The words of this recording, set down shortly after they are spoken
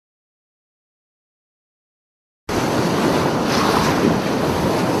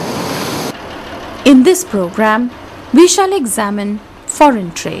In this program, we shall examine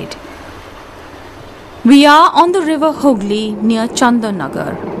foreign trade. We are on the river Hooghly near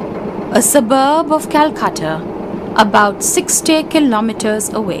Chandanagar, a suburb of Calcutta, about 60 kilometers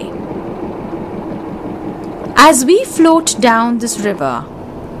away. As we float down this river,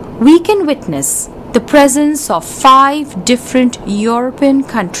 we can witness the presence of 5 different European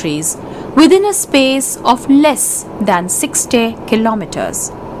countries within a space of less than 60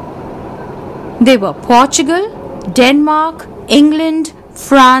 kilometers. They were Portugal, Denmark, England,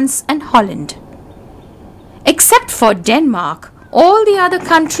 France and Holland. Except for Denmark, all the other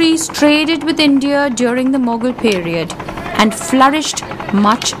countries traded with India during the Mughal period and flourished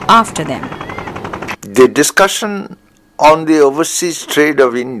much after them. The discussion on the overseas trade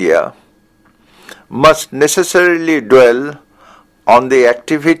of India must necessarily dwell on the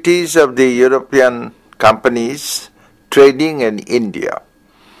activities of the European companies trading in India.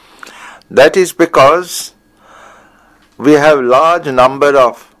 That is because we have large number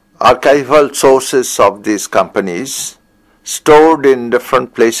of archival sources of these companies stored in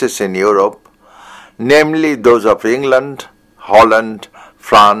different places in Europe, namely those of England, Holland,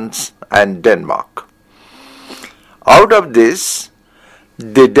 France and Denmark. Out of this,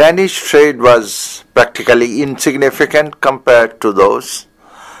 the Danish trade was practically insignificant compared to those.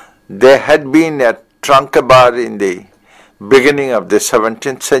 They had been at Tranquebar in the beginning of the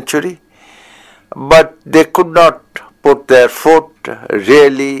 17th century, but they could not put their foot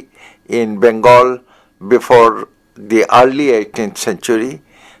really in Bengal before the early 18th century,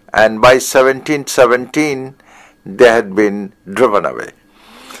 and by 1717 they had been driven away.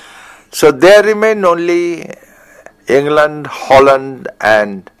 So there remained only England, Holland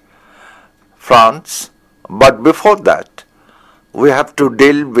and France, but before that we have to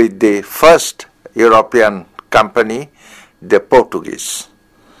deal with the first European company, the Portuguese.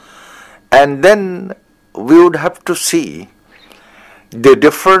 And then we would have to see the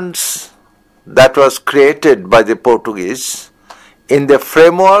difference that was created by the Portuguese in the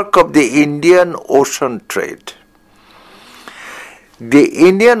framework of the Indian Ocean trade. The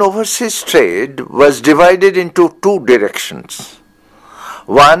Indian overseas trade was divided into 2 directions.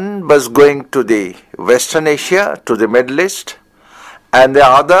 One was going to the Western Asia, to the Middle East, and the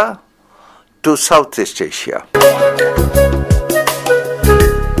other to Southeast Asia.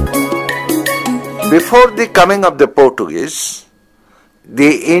 Before the coming of the Portuguese,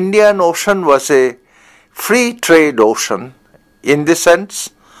 the Indian Ocean was a free trade ocean in the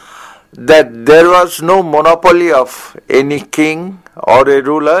sense that there was no monopoly of any king or a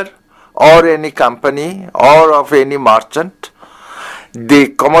ruler or any company or of any merchant. The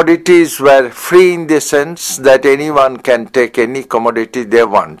commodities were free in the sense that anyone can take any commodity they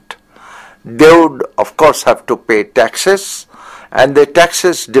want. They would of course have to pay taxes, and the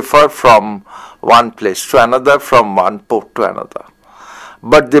taxes differ from one place to another, from one port to another.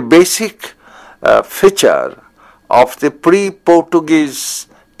 But the basic feature of the pre-Portuguese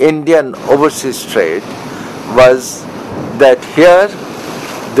Indian overseas trade was that here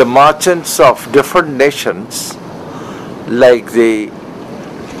the merchants of different nations, like the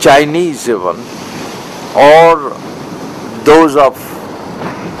Chinese even, or those of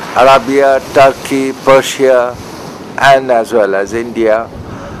Arabia, Turkey, Persia and as well as India,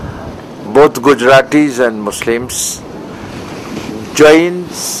 both Gujaratis and Muslims,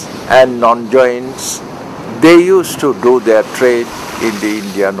 Jains and non-Jains, they used to do their trade in the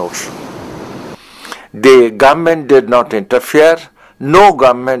Indian Ocean. The government did not interfere. No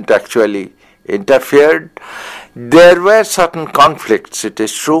government actually interfered. There were certain conflicts, it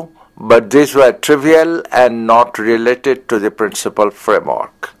is true, but these were trivial and not related to the principal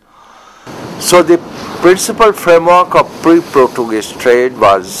framework. So the principal framework of pre-Portuguese trade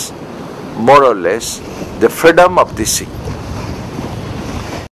was more or less the freedom of the sea.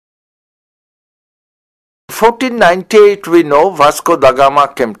 In 1498 we know Vasco da Gama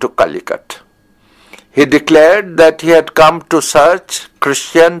came to Calicut. He declared that he had come to search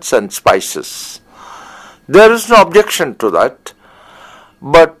Christians and spices. There is no objection to that,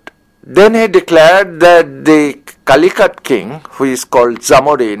 but then he declared that the Calicut king, who is called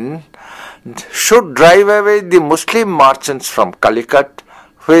Zamorin, should drive away the Muslim merchants from Calicut,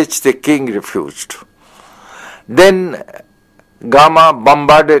 which the king refused. Then Gama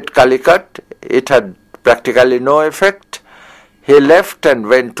bombarded Calicut. It had practically no effect. He left and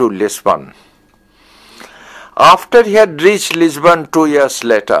went to Lisbon. After he had reached Lisbon 2 years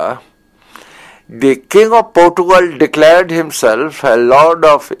later, the king of Portugal declared himself a lord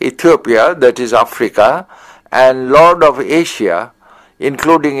of Ethiopia, that is Africa, and lord of Asia,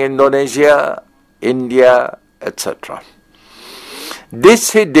 including Indonesia, India, etc.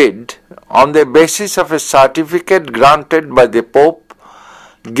 This he did on the basis of a certificate granted by the Pope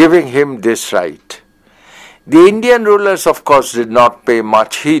giving him this right. The Indian rulers, of course, did not pay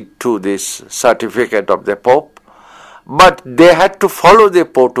much heed to this certificate of the Pope, but they had to follow the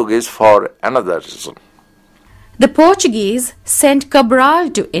Portuguese for another reason. The Portuguese sent Cabral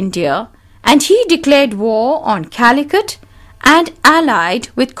to India and he declared war on Calicut and allied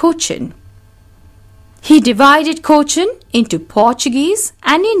with Cochin. He divided Cochin into Portuguese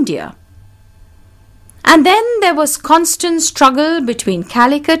and India. And then there was constant struggle between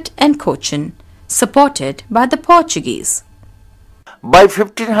Calicut and Cochin, supported by the Portuguese. By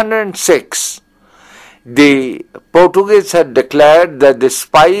 1506, the Portuguese had declared that the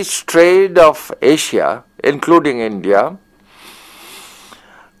spice trade of Asia, including India,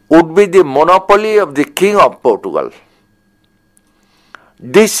 would be the monopoly of the King of Portugal.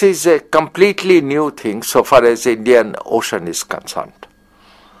 This is a completely new thing so far as Indian Ocean is concerned.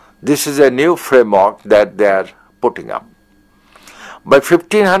 This is a new framework that they are putting up. By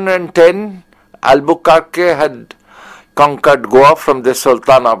 1510, Albuquerque had conquered Goa from the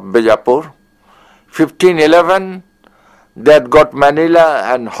Sultan of Bijapur. 1511, they had got Manila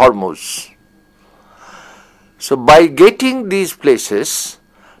and Hormuz. So by getting these places,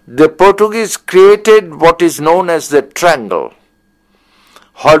 the Portuguese created what is known as the triangle: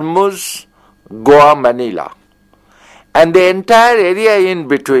 Hormuz, Goa, Manila. And the entire area in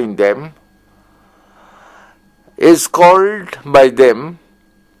between them is called by them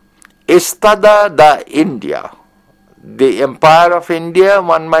Estada da India, the Empire of India,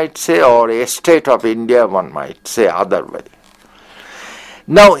 one might say, or Estate of India, one might say otherwise.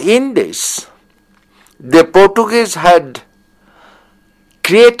 Now in this, the Portuguese had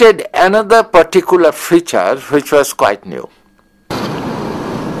created another particular feature which was quite new.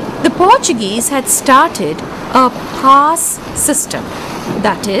 The Portuguese had started a pass system.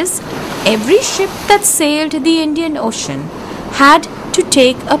 That is, every ship that sailed the Indian Ocean had to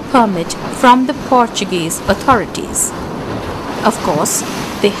take a permit from the Portuguese authorities. Of course,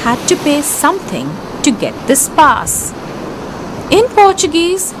 they had to pay something to get this pass. In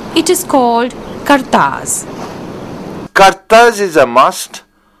Portuguese, it is called cartaz. Cartaz is a must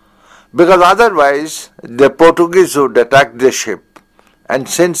because otherwise the Portuguese would attack the ship. And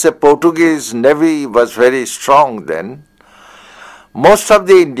since the Portuguese navy was very strong then, most of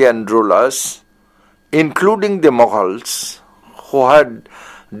the Indian rulers, including the Mughals, who had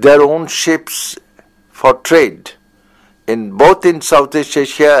their own ships for trade, both in Southeast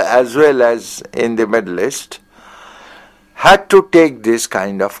Asia as well as in the Middle East, had to take this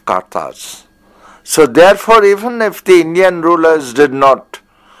kind of cartaz. So therefore, even if the Indian rulers did not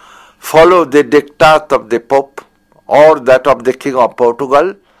follow the diktat of the Pope or that of the King of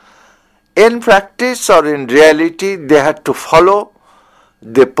Portugal, in practice or in reality, they had to follow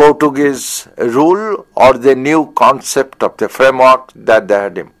the Portuguese rule or the new concept of the framework that they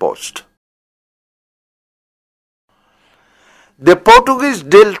had imposed. The Portuguese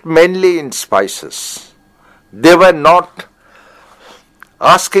dealt mainly in spices. They were not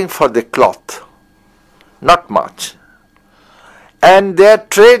asking for the cloth, not much. And their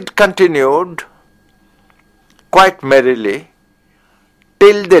trade continued quite merrily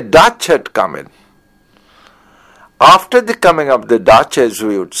till the Dutch had come in. After the coming of the Dutch, as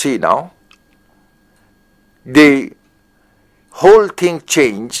we would see now, the whole thing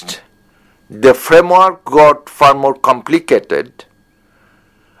changed. The framework got far more complicated,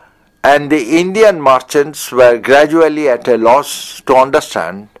 and the Indian merchants were gradually at a loss to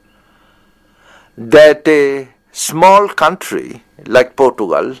understand that a small country like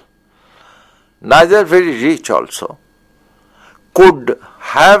Portugal, neither very rich also, could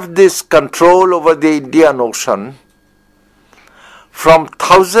have this control over the Indian Ocean from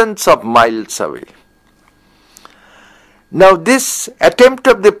thousands of miles away. Now this attempt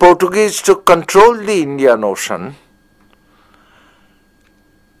of the Portuguese to control the Indian Ocean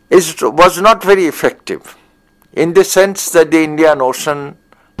was not very effective, in the sense that the Indian Ocean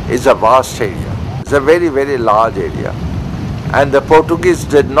is a vast area. It's a very, very large area. And the Portuguese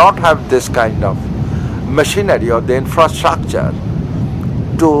did not have this kind of machinery or the infrastructure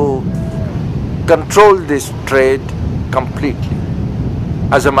to control this trade completely.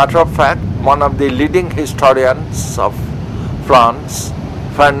 As a matter of fact, one of the leading historians of France,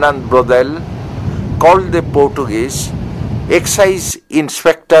 Fernand Braudel, called the Portuguese excise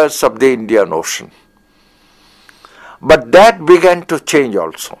inspectors of the Indian Ocean. But that began to change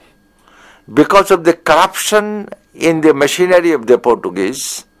also. Because of the corruption in the machinery of the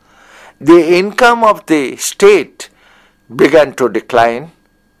Portuguese, the income of the state began to decline,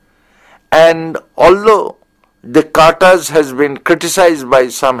 and although the Carters has been criticized by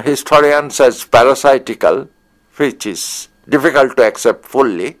some historians as parasitical, which is difficult to accept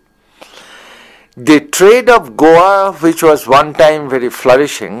fully. The trade of Goa, which was one time very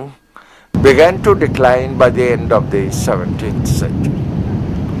flourishing, began to decline by the end of the 17th century.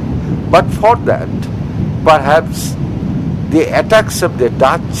 But for that, perhaps the attacks of the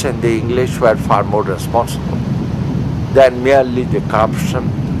Dutch and the English were far more responsible than merely the corruption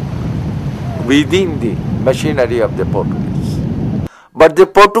within the machinery of the Portuguese. But the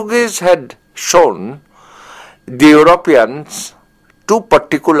Portuguese had shown the Europeans two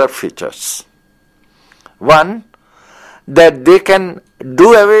particular features. One, that they can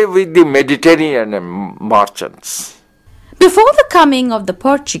do away with the Mediterranean merchants. Before the coming of the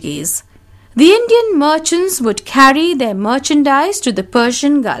Portuguese, the Indian merchants would carry their merchandise to the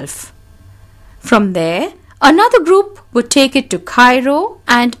Persian Gulf. From there, another group would take it to Cairo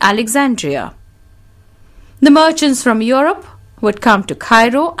and Alexandria. The merchants from Europe would come to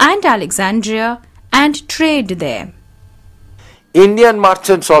Cairo and Alexandria and trade there. Indian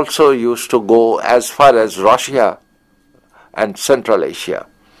merchants also used to go as far as Russia and Central Asia,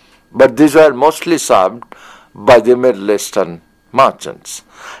 but these were mostly served by the Middle Eastern merchants.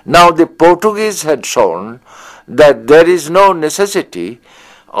 Now the Portuguese had shown that there is no necessity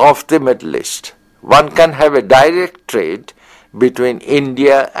of the Middle East. One can have a direct trade between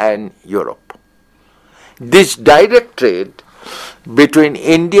India and Europe. This direct trade between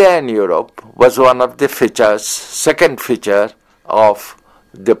India and Europe was one of the features, second feature of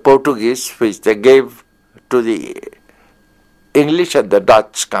the Portuguese, which they gave to the English and the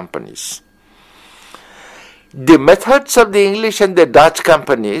Dutch companies. The methods of the English and the Dutch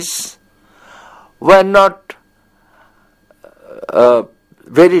companies were not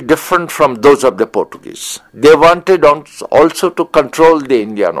very different from those of the Portuguese. They wanted also to control the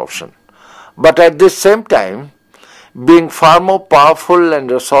Indian Ocean, but at the same time, being far more powerful and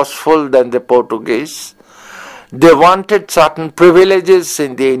resourceful than the Portuguese, they wanted certain privileges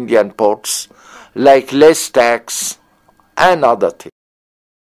in the Indian ports, like less tax and other things.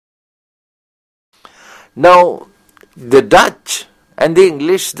 Now, the Dutch and the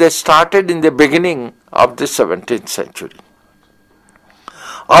English, they started in the beginning of the 17th century.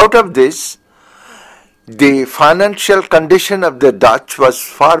 Out of this, the financial condition of the Dutch was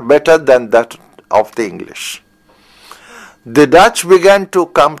far better than that of the English. The Dutch began to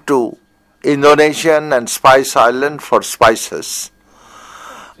come to Indonesian and Spice Island for spices.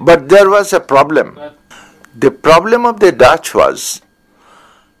 But there was a problem. The problem of the Dutch was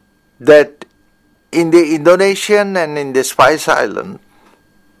that in the Indonesian and in the Spice Island,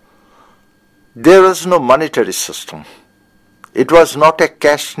 there was no monetary system. It was not a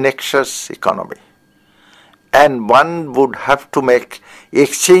cash-nexus economy. And one would have to make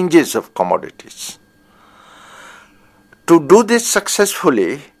exchanges of commodities. To do this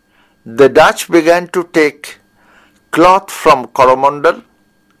successfully, the Dutch began to take cloth from Coromandel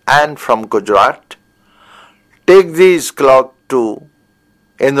and from Gujarat, take these cloth to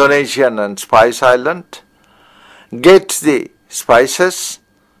Indonesian and Spice Island, get the spices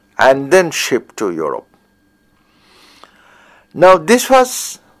and then ship to Europe. Now this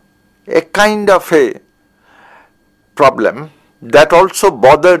was a kind of a problem that also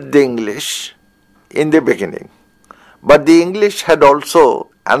bothered the English in the beginning. But the English had also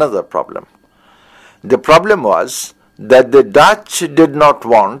another problem. The problem was that the Dutch did not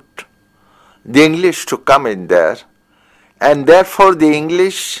want the English to come in there, and therefore the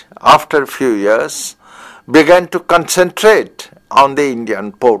English, after a few years, began to concentrate on the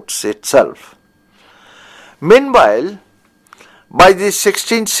Indian ports itself. Meanwhile, by the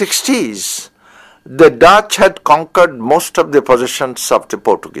 1660s, the Dutch had conquered most of the possessions of the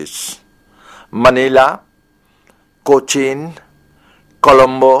Portuguese. Manila, Cochin,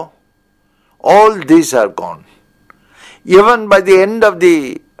 Colombo, all these are gone. Even by the end of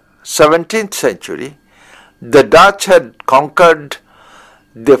the 17th century, the Dutch had conquered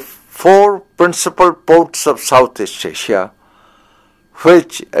the 4 principal ports of Southeast Asia,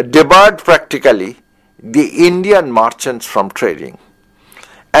 which debarred practically the Indian merchants from trading.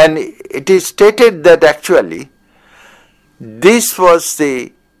 And it is stated that actually this was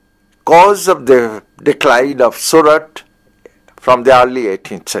the cause of the decline of Surat from the early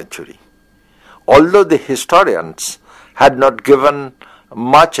 18th century, although the historians had not given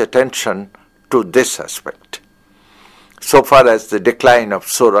much attention to this aspect, so far as the decline of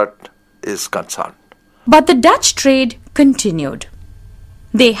Surat is concerned. But the Dutch trade continued.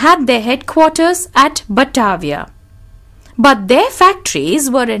 They had their headquarters at Batavia, but their factories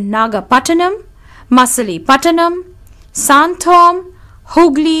were in Nagapattinam, Masilepattinam, Santhom,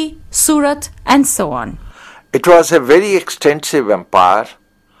 Hooghly, Surat and so on. It was a very extensive empire,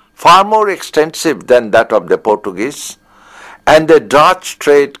 far more extensive than that of the Portuguese, and the Dutch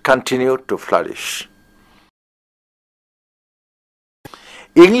trade continued to flourish.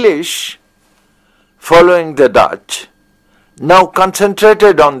 English, following the Dutch, now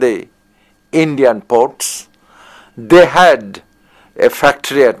concentrated on the Indian ports. They had a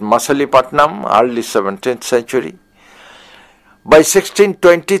factory at Machilipatnam, early 17th century. By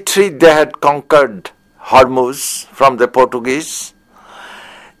 1623, they had conquered Hormuz from the Portuguese.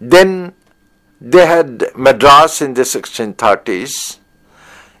 Then they had Madras in the 1630s.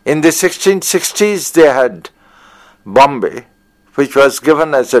 In the 1660s, they had Bombay, which was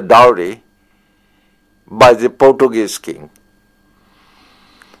given as a dowry by the Portuguese king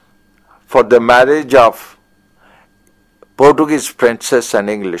for the marriage of Portuguese princess and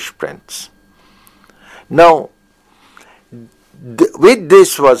English prince. Now, with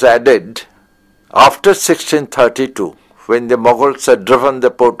this was added, after 1632, when the Mughals had driven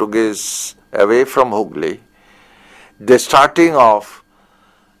the Portuguese away from Hooghly, the starting of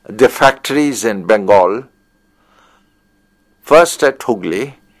the factories in Bengal, first at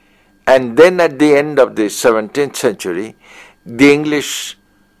Hooghly, and then at the end of the 17th century, the English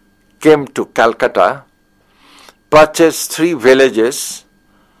came to Calcutta, purchased 3 villages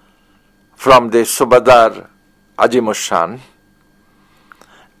from the Subadar Ajimushan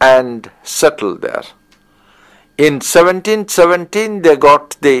and settled there. In 1717, they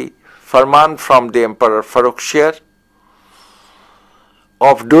got the firman from the Emperor Farrukhsher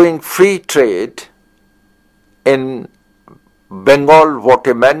of doing free trade in Bengal, what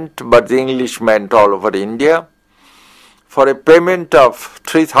he meant, but the English meant all over India, for a payment of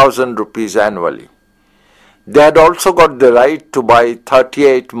 3,000 rupees annually. They had also got the right to buy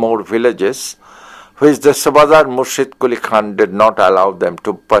 38 more villages, which the Subadar Murshid Quli Khan did not allow them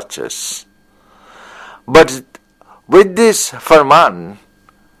to purchase. But with this firman,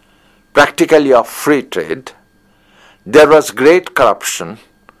 practically of free trade, there was great corruption.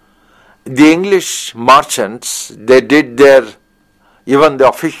 The English merchants, they did their, even the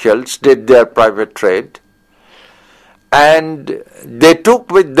officials did their private trade, and they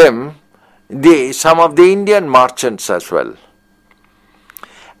took with them some of the Indian merchants as well.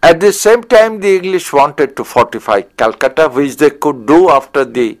 At the same time, the English wanted to fortify Calcutta, which they could do after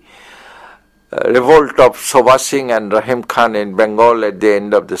the revolt of Sobha Singh and Rahim Khan in Bengal at the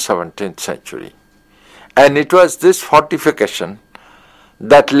end of the 17th century. And it was this fortification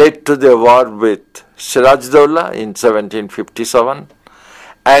that led to the war with Siraj-Dowla in 1757,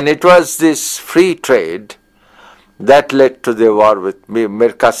 and it was this free trade that led to the war with Mir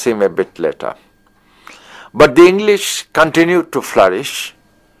Qasim a bit later. But the English continued to flourish,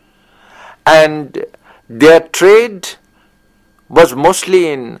 and their trade was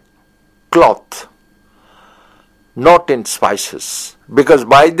mostly in cloth, not in spices, because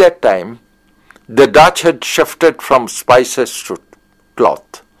by that time the Dutch had shifted from spices to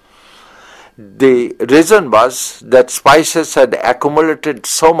cloth. The reason was that spices had accumulated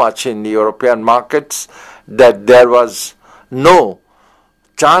so much in the European markets that there was no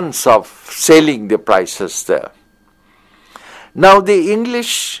chance of selling the prices there. Now the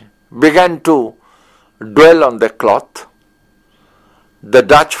English began to dwell on the cloth, the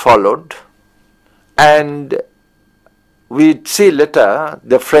Dutch followed, and we'd see later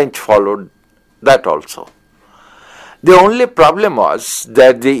the French followed that also. The only problem was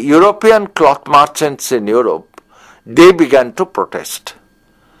that the European cloth merchants in Europe, they began to protest.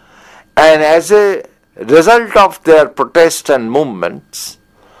 And as a result of their protest and movements,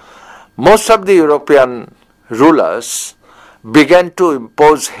 most of the European rulers began to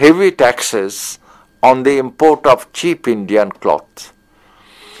impose heavy taxes on the import of cheap Indian cloth.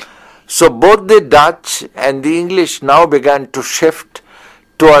 So both the Dutch and the English now began to shift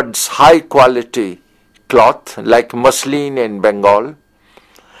towards high quality cloth like muslin in Bengal,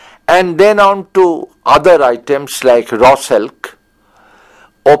 and then on to other items like raw silk,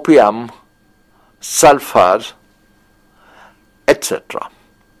 opium, sulfur, etc.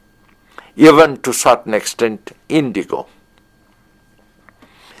 Even to certain extent indigo.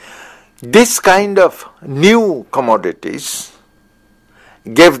 This kind of new commodities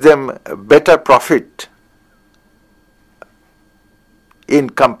gave them better profit in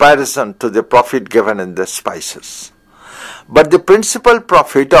comparison to the profit given in the spices. But the principal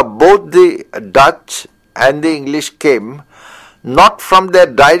profit of both the Dutch and the English came not from their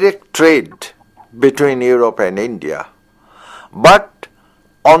direct trade between Europe and India, but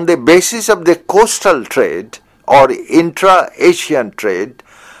on the basis of the coastal trade or intra-Asian trade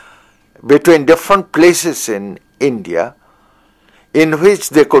between different places in India, in which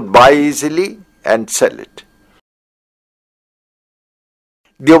they could buy easily and sell it.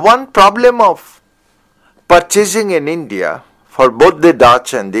 The one problem of purchasing in India for both the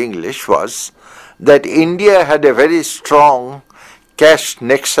Dutch and the English was that India had a very strong cash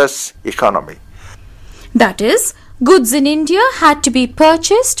nexus economy. That is, goods in India had to be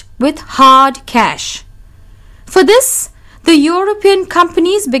purchased with hard cash. For this, the European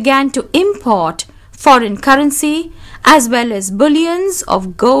companies began to import foreign currency as well as bullions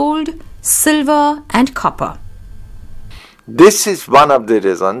of gold, silver and copper. This is one of the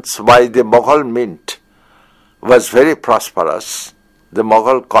reasons why the Mughal mint was very prosperous, the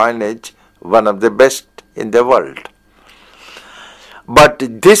Mughal coinage one of the best in the world.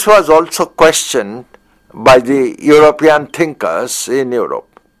 But this was also questioned by the European thinkers in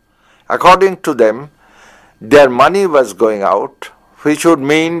Europe. According to them, their money was going out, which would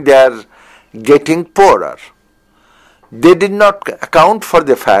mean they are getting poorer. They did not account for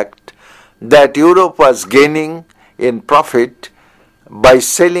the fact that Europe was gaining in profit by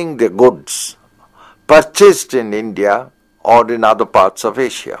selling the goods purchased in India or in other parts of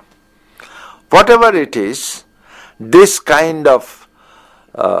Asia. Whatever it is, this kind of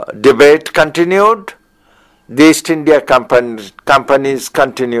debate continued. The East India companies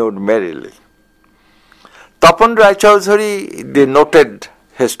continued merrily. Tapan Rai Chowdhury, the noted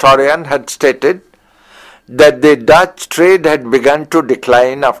historian, had stated that the Dutch trade had begun to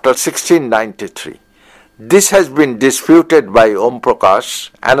decline after 1693. This has been disputed by Om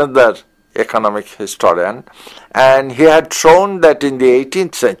Prakash, another economic historian, and he had shown that in the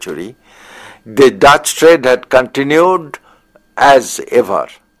 18th century, the Dutch trade had continued as ever.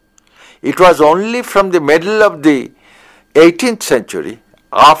 It was only from the middle of the 18th century,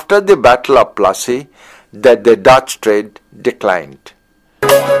 after the Battle of Plassey, that the Dutch trade declined.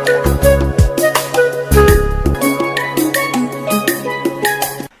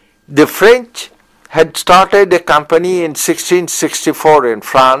 The French had started a company in 1664 in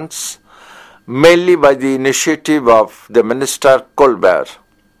France, mainly by the initiative of the minister Colbert.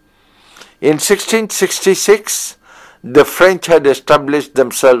 In 1666, the French had established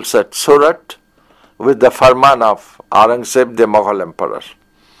themselves at Surat with the Farman of Aurangzeb, the Mughal emperor.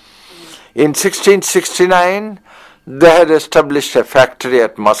 In 1669, they had established a factory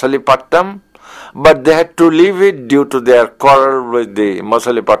at Masalipatnam, but they had to leave it due to their quarrel with the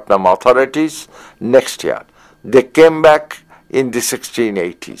Masalipatnam authorities next year. They came back in the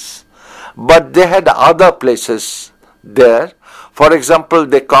 1680s. But they had other places there. For example,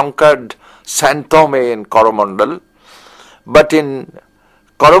 they conquered San Thome in Coromandel. But in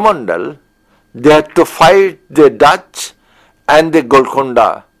Coromandel, they had to fight the Dutch and the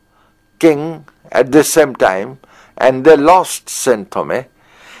Golconda king at the same time, and they lost San Thome.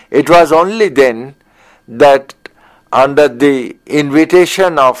 It was only then that under the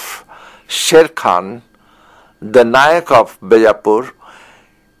invitation of Sher Khan, the Nayak of Bijapur,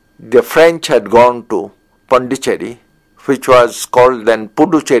 the French had gone to Pondicherry, which was called then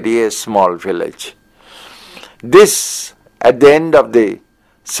Puducherry, a small village. This, at the end of the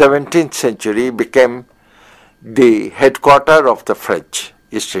 17th century, became the headquarters of the French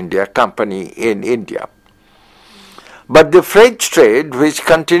East India Company in India. But the French trade, which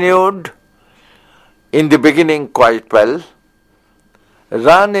continued in the beginning quite well,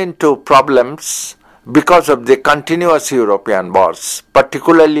 ran into problems because of the continuous European wars,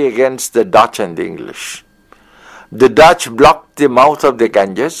 particularly against the Dutch and the English. The Dutch blocked the mouth of the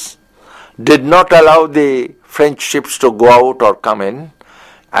Ganges, did not allow the French ships to go out or come in,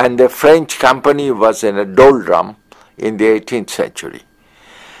 and the French company was in a doldrum in the 18th century.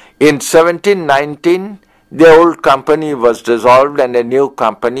 In 1719, the old company was dissolved and a new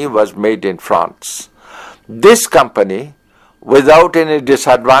company was made in France. This company, without any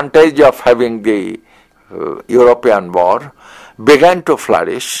disadvantage of having the European war, began to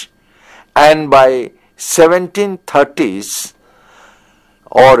flourish, and by 1730s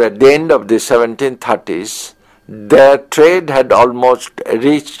or at the end of the 1730s, their trade had almost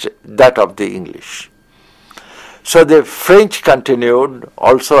reached that of the English. So the French continued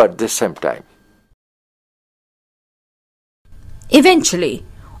also at the same time. Eventually,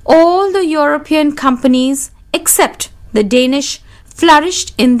 all the European companies except the Danish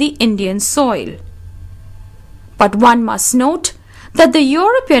flourished in the Indian soil. But one must note that the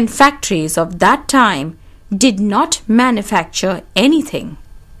European factories of that time did not manufacture anything.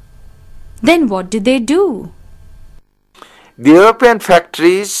 Then what did they do? The European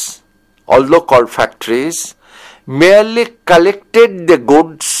factories, although called factories, merely collected the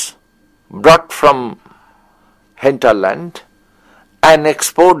goods brought from hinterland and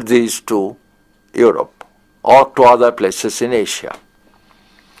export these to Europe or to other places in Asia.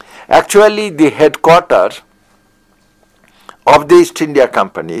 Actually, the headquarters of the East India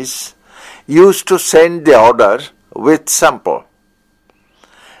companies used to send the order with sample.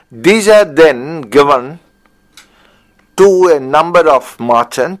 These are then given to a number of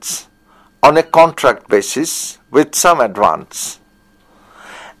merchants on a contract basis with some advance.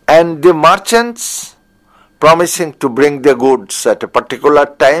 And the merchants promising to bring the goods at a particular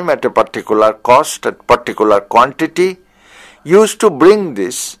time, at a particular cost, at particular quantity, used to bring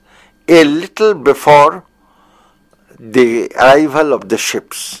this a little before the arrival of the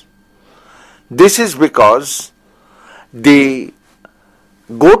ships. This is because the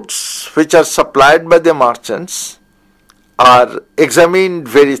goods which are supplied by the merchants are examined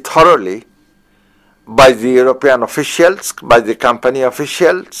very thoroughly by the European officials, by the company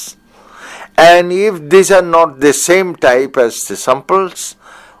officials, and if these are not the same type as the samples,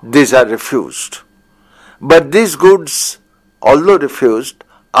 these are refused. But these goods, although refused,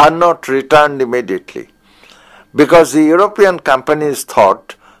 are not returned immediately, because the European companies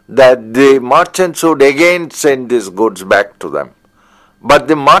thought that the merchants would again send these goods back to them. But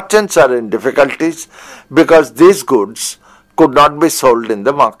the merchants are in difficulties because these goods could not be sold in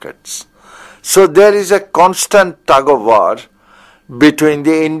the markets. So there is a constant tug of war between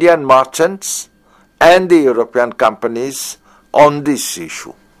the Indian merchants and the European companies on this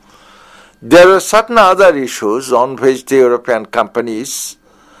issue. There are certain other issues on which the European companies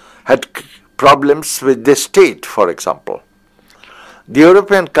had problems with the state, for example. The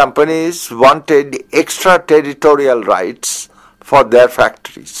European companies wanted extraterritorial rights for their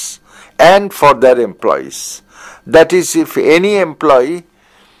factories and for their employees. That is, if any employee,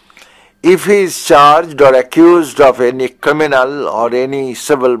 if he is charged or accused of any criminal or any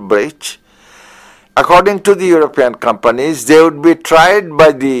civil breach, according to the European companies, they would be tried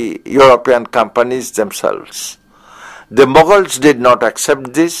by the European companies themselves. The Mughals did not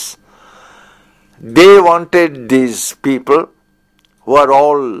accept this. They wanted these people, who are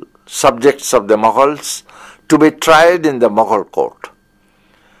all subjects of the Mughals, to be tried in the Mughal court.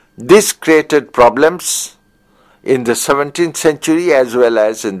 This created problems in the 17th century as well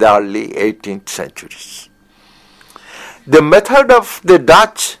as in the early 18th centuries. The method of the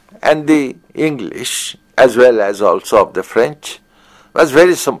Dutch and the English, as well as also of the French, was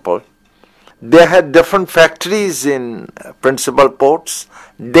very simple. They had different factories in principal ports.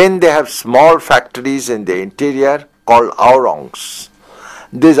 Then they have small factories in the interior called aurongs.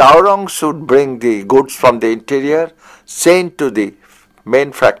 These aurongs would bring the goods from the interior, sent to the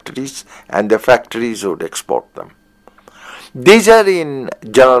main factories, and the factories would export them. These are in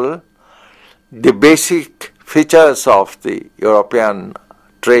general the basic features of the European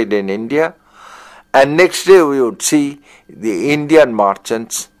trade in India, and next day we would see the Indian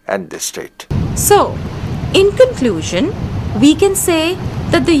merchants and the state. So, in conclusion, we can say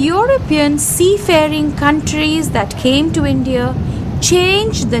that the European seafaring countries that came to India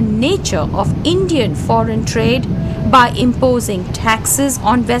changed the nature of Indian foreign trade by imposing taxes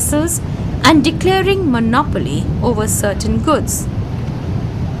on vessels and declaring monopoly over certain goods.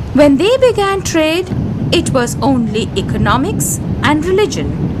 When they began trade, it was only economics and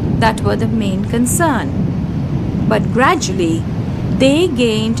religion that were the main concern. But gradually, they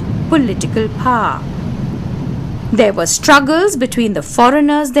gained political power. There were struggles between the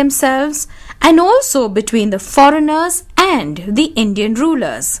foreigners themselves and also between the foreigners and the Indian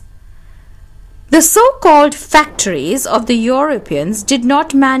rulers. The so-called factories of the Europeans did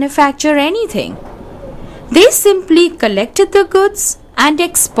not manufacture anything. They simply collected the goods and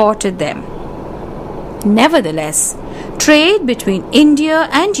exported them. Nevertheless, trade between India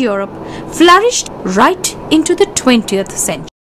and Europe flourished right into the 20th century.